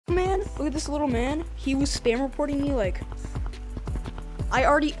man. Look at this little man. He was spam reporting me. Like, I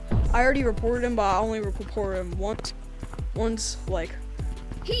already reported him, but I only reported him once. Like,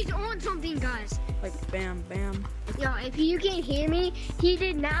 he's on something, guys. like bam, bam. Yo, if you can hear me, he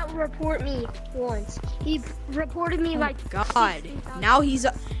did not report me once. He reported me like. God, 16,000. now he's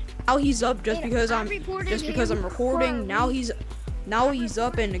up just And because I I'm reported recording. him Now he's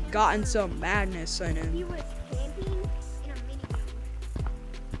up and gotten some madness in He him. was camping in a minigame.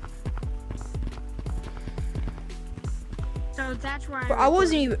 So that's why. Bro, I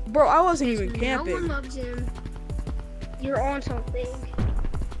wasn't even No one camping. loves him. You're on something.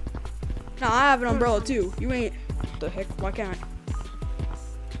 No, I have an umbrella too. You ain't. What the heck? Why can't I?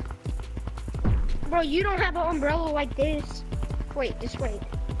 Bro, you don't have an umbrella like this. Wait, just wait.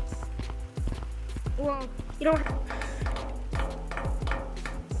 Well, you don't.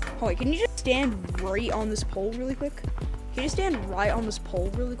 Oh, wait, can you just stand right on this pole really quick? Can you stand right on this pole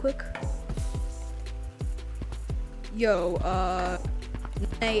really quick? Yo,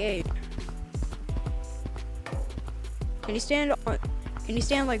 AA. Can you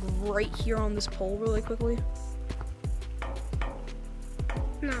stand like right here on this pole really quickly?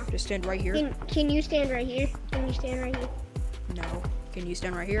 No. Just stand right here. Can you stand right here? Can you stand right here? No. Can you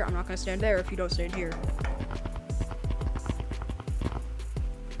stand right here? I'm not gonna stand there if you don't stand here.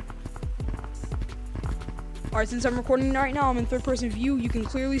 Alright, since I'm recording right now, I'm in third person view. You can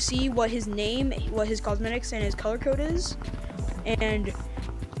clearly see what his name, what his cosmetics, and his color code is. And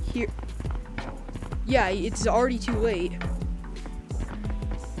here, yeah, it's already too late.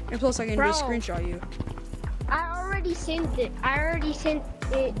 And plus, I can just Bro. screenshot you. I already sent it. I already sent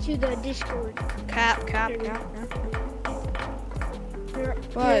it to the Discord. Cap.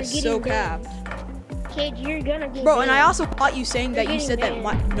 But so getting capped. banned. Kid, you're gonna get Bro, and I banned. also caught you saying that You're you said getting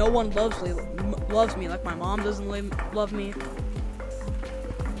that banned. no one loves me, like my mom doesn't love me.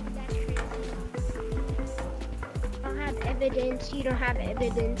 That's true. I don't have evidence. You don't have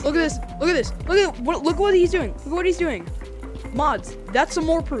evidence. Look at this. Look what he's doing. Look what he's doing. Mods, that's some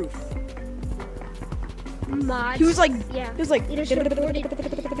more proof. Mods. He was like, Yeah. he was like, You just reported.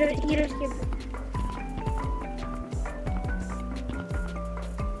 You just